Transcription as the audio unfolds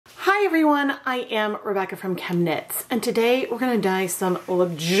Hi everyone, I am Rebecca from ChemKnits, and today we're going to dye some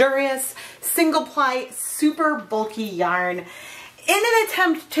luxurious single ply super bulky yarn in an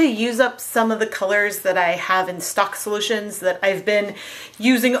attempt to use up some of the colors that I have in stock solutions that I've been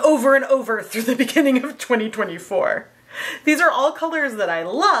using over and over through the beginning of 2024. These are all colors that I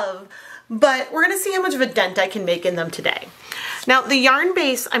love, but we're going to see how much of a dent I can make in them today. Now, the yarn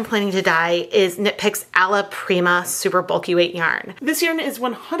base I'm planning to dye is Knit Picks Alla Prima Super Bulky Weight yarn. This yarn is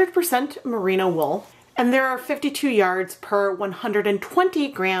 100% merino wool, and there are 52 yards per 120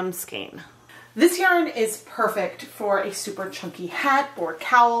 gram skein. This yarn is perfect for a super chunky hat or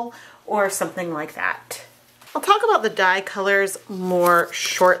cowl or something like that. I'll talk about the dye colors more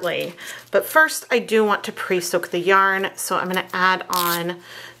shortly, but first I do want to pre-soak the yarn, so I'm going to add on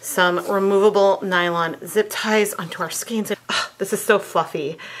some removable nylon zip ties onto our skeins. Oh, this is so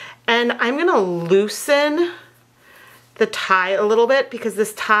fluffy. And I'm going to loosen the tie a little bit because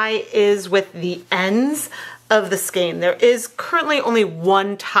this tie is with the ends of the skein. There is currently only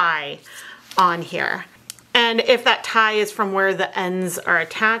one tie on here. And if that tie is from where the ends are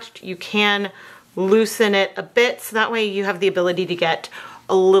attached, you can loosen it a bit so that way you have the ability to get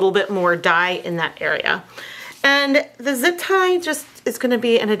a little bit more dye in that area. And the zip tie just is going to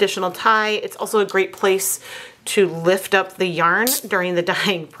be an additional tie. It's also a great place to lift up the yarn during the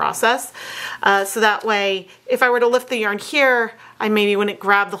dyeing process. So that way, if I were to lift the yarn here, I maybe wouldn't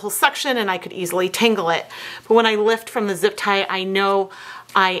grab the whole section and I could easily tangle it. But when I lift from the zip tie, I know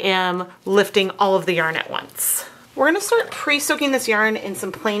I am lifting all of the yarn at once. We're going to start pre-soaking this yarn in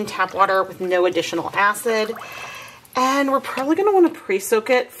some plain tap water with no additional acid. And we're probably going to want to pre-soak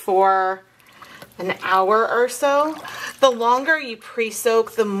it for an hour or so. The longer you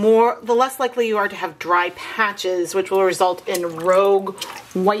pre-soak, the less likely you are to have dry patches, which will result in rogue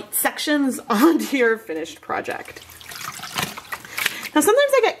white sections onto your finished project. Now,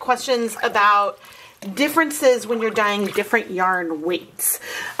 sometimes I get questions about differences when you're dyeing different yarn weights.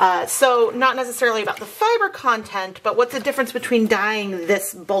 So not necessarily about the fiber content, but what's the difference between dyeing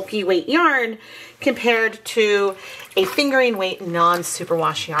this bulky weight yarn compared to a fingering weight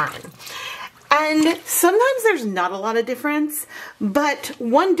non-superwash yarn. And sometimes there's not a lot of difference, but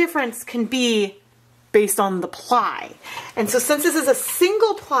one difference can be based on the ply. And so since this is a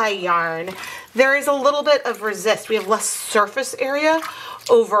single ply yarn, there is a little bit of resist. We have less surface area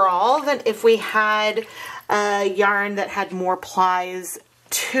overall than if we had a yarn that had more plies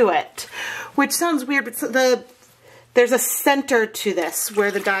to it, which sounds weird, but there's a center to this where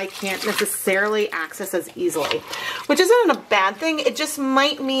the dye can't necessarily access as easily, which isn't a bad thing. It just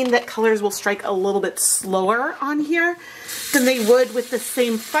might mean that colors will strike a little bit slower on here than they would with the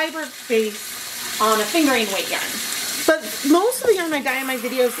same fiber base on a fingering weight yarn. But most of the yarn I dye in my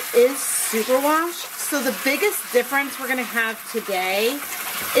videos is superwash, so the biggest difference we're going to have today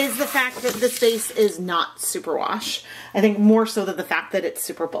is the fact that this base is not superwash. I think more so than the fact that it's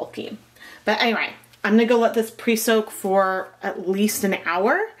super bulky. But anyway, I'm gonna go let this pre-soak for at least an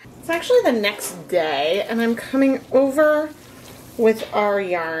hour. It's actually the next day, and I'm coming over with our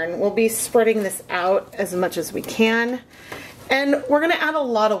yarn. We'll be spreading this out as much as we can, and we're gonna add a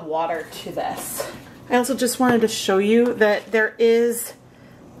lot of water to this. I also just wanted to show you that there is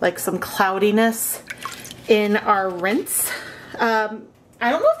like some cloudiness in our rinse. I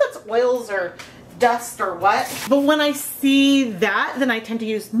don't know if that's oils or dust or what, but when I see that, then I tend to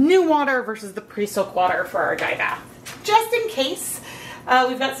use new water versus the pre-soak water for our dye bath. Just in case,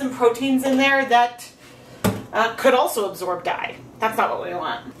 we've got some proteins in there that could also absorb dye. That's not what we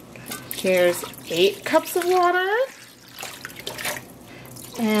want. Here's 8 cups of water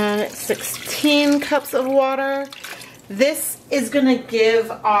and 16 cups of water. This is gonna give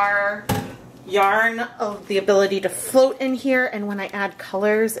our yarn of the ability to float in here, and when I add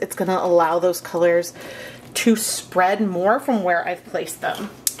colors, it's going to allow those colors to spread more from where I've placed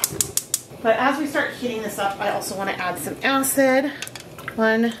them. But as we start heating this up, I also want to add some acid.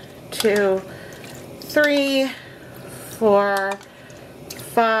 1, 2, 3, 4,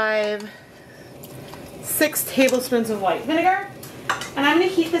 5, 6 tablespoons of white vinegar. And I'm going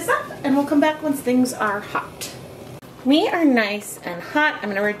to heat this up, and we'll come back once things are hot. We are nice and hot. I'm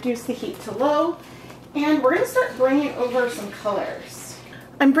going to reduce the heat to low, and we're going to start bringing over some colors.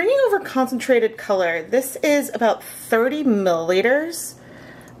 I'm bringing over concentrated color. This is about 30 milliliters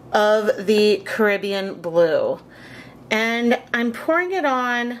of the Caribbean blue, and I'm pouring it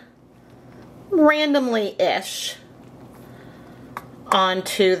on randomly-ish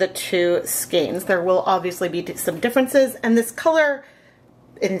onto the 2 skeins. There will obviously be some differences, and this color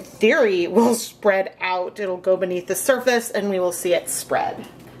in theory will spread out. It'll go beneath the surface and we will see it spread.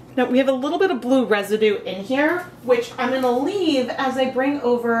 Now we have a little bit of blue residue in here, which I'm going to leave as I bring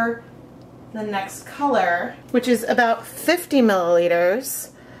over the next color, which is about 50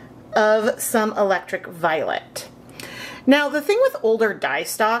 milliliters of some electric violet. Now, the thing with older dye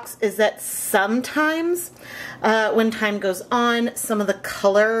stocks is that sometimes when time goes on, some of the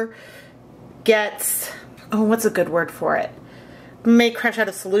color gets, oh, what's a good word for it? May crash out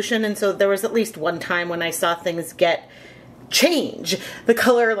of solution. And so there was at least one time when I saw things change. The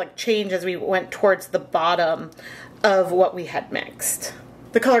color like change as we went towards the bottom of what we had mixed.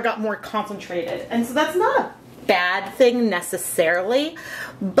 The color got more concentrated. And so that's not a bad thing necessarily,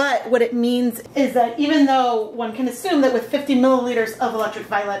 but what it means is that even though one can assume that with 50 milliliters of electric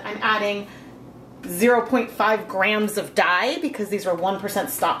violet, I'm adding 0.5 grams of dye, because these are 1%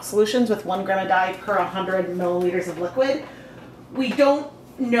 stock solutions with 1 gram of dye per 100 milliliters of liquid, we don't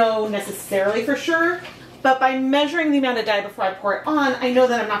know necessarily for sure, but by measuring the amount of dye before I pour it on, I know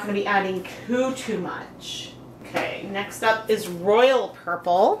that I'm not going to be adding too much. Okay, next up is royal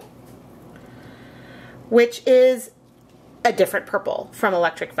purple, which is a different purple from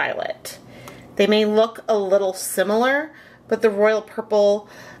electric violet. They may look a little similar, but the royal purple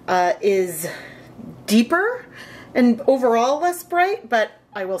is deeper and overall less bright, but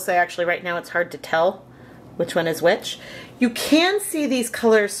I will say actually right now it's hard to tell which one is which. You can see these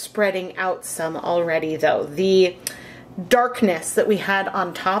colors spreading out some already though. The darkness that we had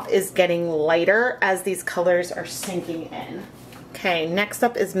on top is getting lighter as these colors are sinking in. Okay, next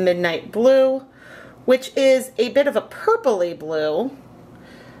up is midnight blue, which is a bit of a purpley blue,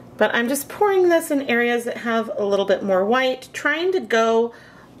 but I'm just pouring this in areas that have a little bit more white, trying to go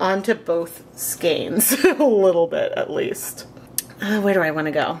onto both skeins a little bit at least. Where do I want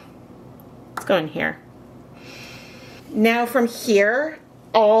to go? Let's go in here. Now from here,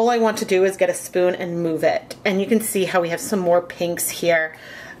 all I want to do is get a spoon and move it. And you can see how we have some more pinks here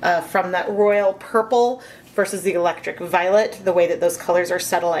from that royal purple versus the electric violet, the way that those colors are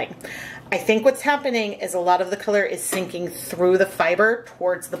settling. I think what's happening is a lot of the color is sinking through the fiber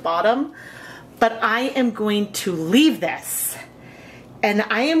towards the bottom, but I am going to leave this and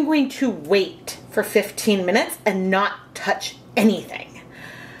I am going to wait for 15 minutes and not touch anything.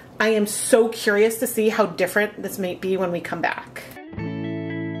 I am so curious to see how different this might be when we come back.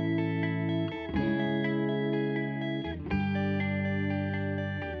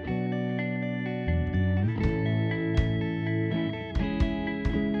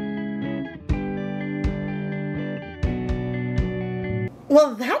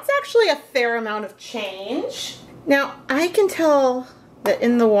 Well, that's actually a fair amount of change. Now, I can tell that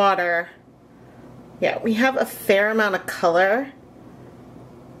in the water, yeah, we have a fair amount of color.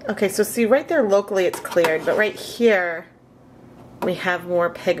 Okay, so see right there locally it's cleared, but right here we have more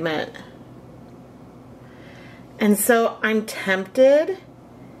pigment. And so I'm tempted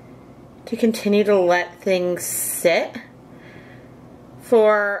to continue to let things sit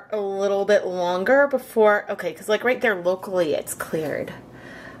for a little bit longer before, okay, because like right there locally it's cleared.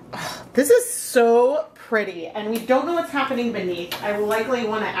 Oh, this is so pretty, and we don't know what's happening beneath. I likely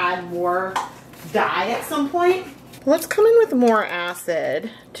want to add more dye at some point. Let's come in with more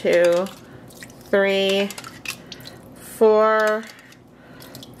acid. 2, 3, 4,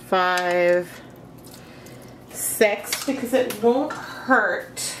 5, 6, because it won't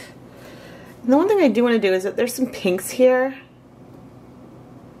hurt. And the one thing I do want to do is that there's some pinks here.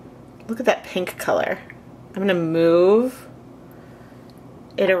 Look at that pink color. I'm going to move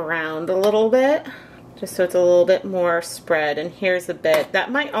it around a little bit, just so it's a little bit more spread. And here's a bit.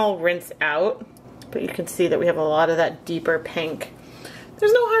 That might all rinse out, but you can see that we have a lot of that deeper pink.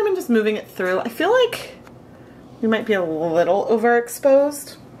 There's no harm in just moving it through. I feel like we might be a little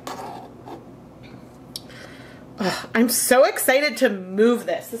overexposed. Oh, I'm so excited to move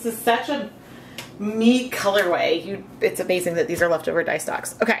this. This is such a me colorway. It's amazing that these are leftover dye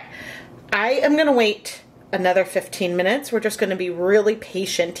stocks. Okay, I am gonna wait another 15 minutes. We're just gonna be really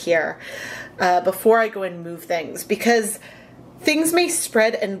patient here before I go and move things, because things may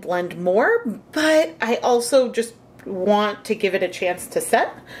spread and blend more, but I also just want to give it a chance to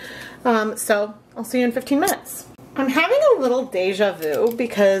set. So I'll see you in 15 minutes. I'm having a little deja vu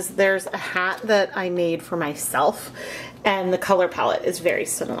because there's a hat that I made for myself and the color palette is very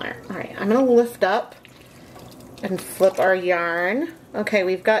similar. All right, I'm gonna lift up and flip our yarn. Okay,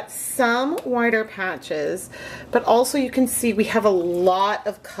 we've got some wider patches, but also you can see we have a lot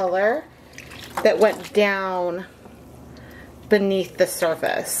of color that went down beneath the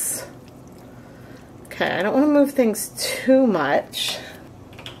surface. Okay, I don't want to move things too much.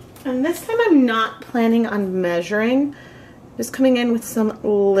 And this time I'm not planning on measuring. Just coming in with some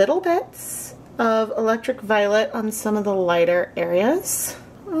little bits of electric violet on some of the lighter areas.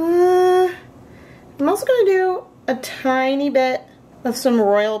 I'm also going to do a tiny bit of some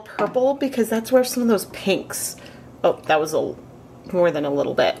royal purple because that's where some of those pinks, oh, that was more than a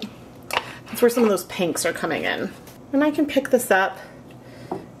little bit. That's where some of those pinks are coming in. And I can pick this up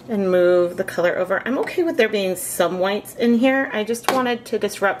and move the color over. I'm okay with there being some whites in here. I just wanted to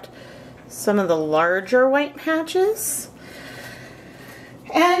disrupt some of the larger white patches.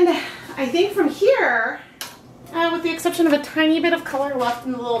 And I think from here, with the exception of a tiny bit of color left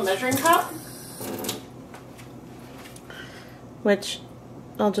in the little measuring cup, which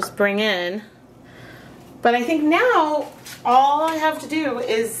I'll just bring in. But I think now all I have to do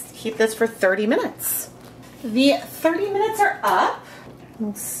is keep this for 30 minutes. The 30 minutes are up.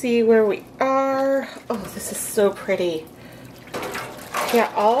 We'll see where we are. Oh, this is so pretty.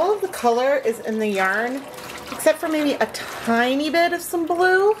 Yeah, all of the color is in the yarn, except for maybe a tiny bit of some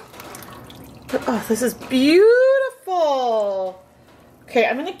blue. But, oh, this is beautiful. Okay,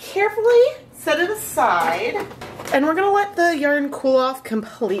 I'm gonna carefully set it aside, and we're gonna let the yarn cool off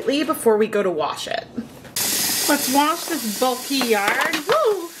completely before we go to wash it. Let's wash this bulky yarn.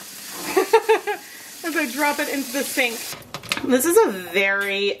 Woo! As I drop it into the sink. This is a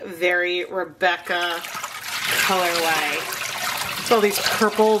very, very Rebecca colorway. It's all these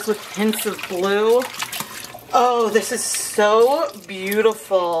purples with hints of blue. Oh, this is so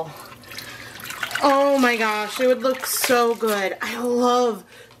beautiful. Oh my gosh, it would look so good. I love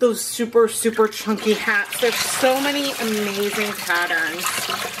those super, super chunky hats. There's so many amazing patterns.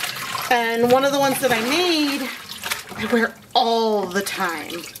 And one of the ones that I made, I wear all the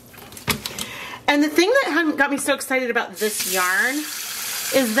time. And the thing that got me so excited about this yarn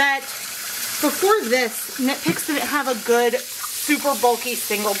is that before this, Knit Picks didn't have a good, super bulky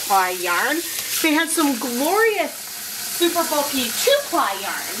single ply yarn. They had some glorious, super bulky 2-ply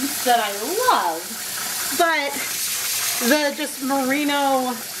yarns that I love, but the just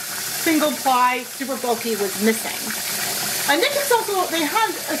merino single ply super bulky was missing. And Knit Picks also, they had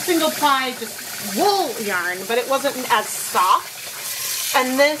a single ply just wool yarn, but it wasn't as soft.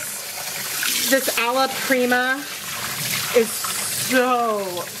 And this Alla Prima is so,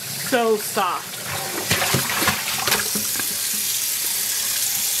 so soft.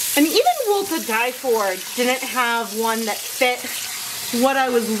 And even Wool to Die For didn't have one that fit what I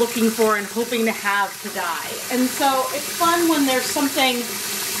was looking for and hoping to have to dye. And so it's fun when there's something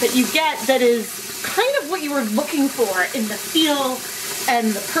that you get that is kind of what you were looking for in the feel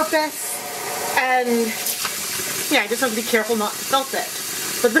and the purpose. And yeah, I just have to be careful not to felt it.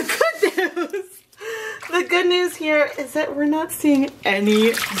 But the good news here is that we're not seeing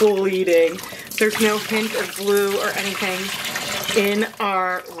any bleeding. There's no hint of blue or anything in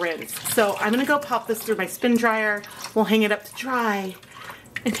our rinse. So I'm gonna go pop this through my spin dryer. We'll hang it up to dry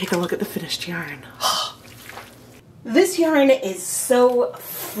and take a look at the finished yarn. This yarn is so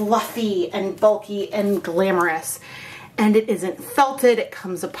fluffy and bulky and glamorous, and it isn't felted. It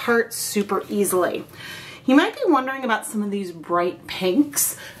comes apart super easily. You might be wondering about some of these bright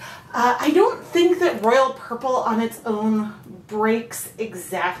pinks. I don't think that royal purple on its own breaks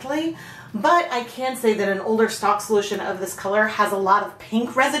exactly, but I can say that an older stock solution of this color has a lot of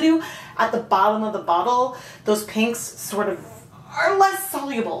pink residue at the bottom of the bottle. Those pinks sort of are less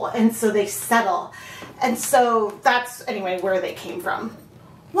soluble, and so they settle. And so that's, anyway, where they came from.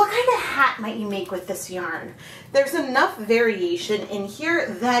 What kind of hat might you make with this yarn? There's enough variation in here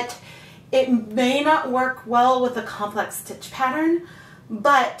that it may not work well with a complex stitch pattern,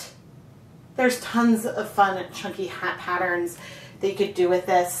 but there's tons of fun chunky hat patterns that you could do with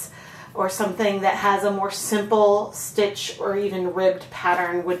this, or something that has a more simple stitch or even ribbed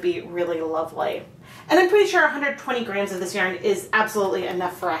pattern would be really lovely. And I'm pretty sure 120 grams of this yarn is absolutely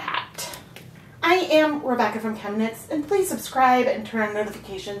enough for a hat. I am Rebecca from ChemKnits, and please subscribe and turn on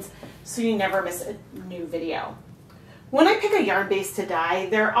notifications so you never miss a new video. When I pick a yarn base to dye,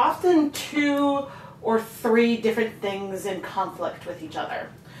 there are often 2 or 3 different things in conflict with each other.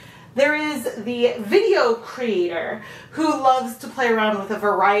 There is the video creator who loves to play around with a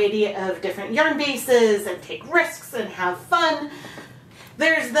variety of different yarn bases and take risks and have fun.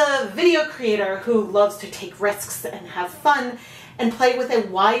 There's the video creator who loves to take risks and have fun and play with a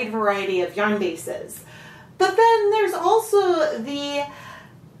wide variety of yarn bases. But then there's also the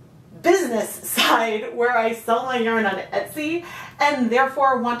business side where I sell my yarn on Etsy and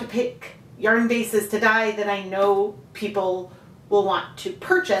therefore want to pick yarn bases to dye that I know people will want to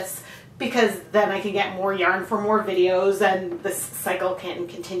purchase, because then I can get more yarn for more videos and this cycle can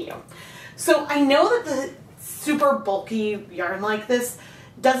continue. So I know that the super bulky yarn like this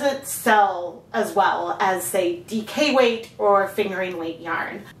doesn't sell as well as, say, DK weight or fingering weight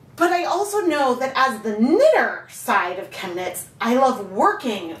yarn. But I also know that as the knitter side of ChemKnits, I love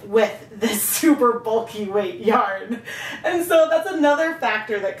working with this super bulky weight yarn. And so that's another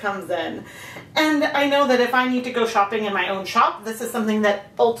factor that comes in. And I know that if I need to go shopping in my own shop, this is something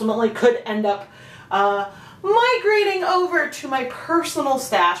that ultimately could end up migrating over to my personal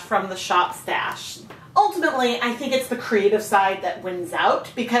stash from the shop stash. Ultimately, I think it's the creative side that wins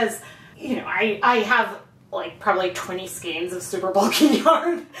out because, you know, I have like probably 20 skeins of super bulky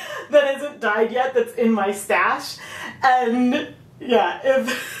yarn that isn't dyed yet that's in my stash. And yeah,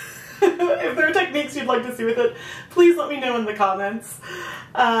 if there are techniques you'd like to see with it, please let me know in the comments.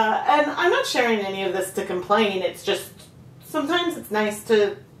 And I'm not sharing any of this to complain, it's just sometimes it's nice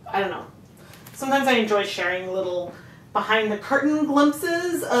to, I don't know, sometimes I enjoy sharing little behind the curtain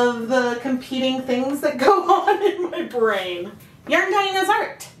glimpses of the competing things that go on in my brain. Yarn dyeing is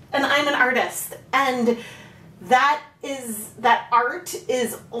art, and I'm an artist, and that art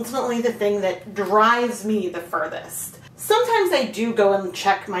is ultimately the thing that drives me the furthest. Sometimes I do go and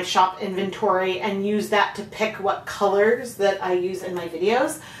check my shop inventory and use that to pick what colors that I use in my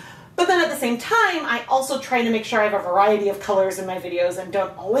videos. But then at the same time, I also try to make sure I have a variety of colors in my videos and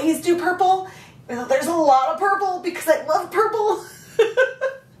don't always do purple. There's a lot of purple because I love purple.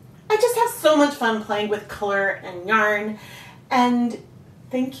 I just have so much fun playing with color and yarn, and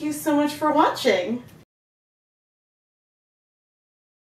thank you so much for watching.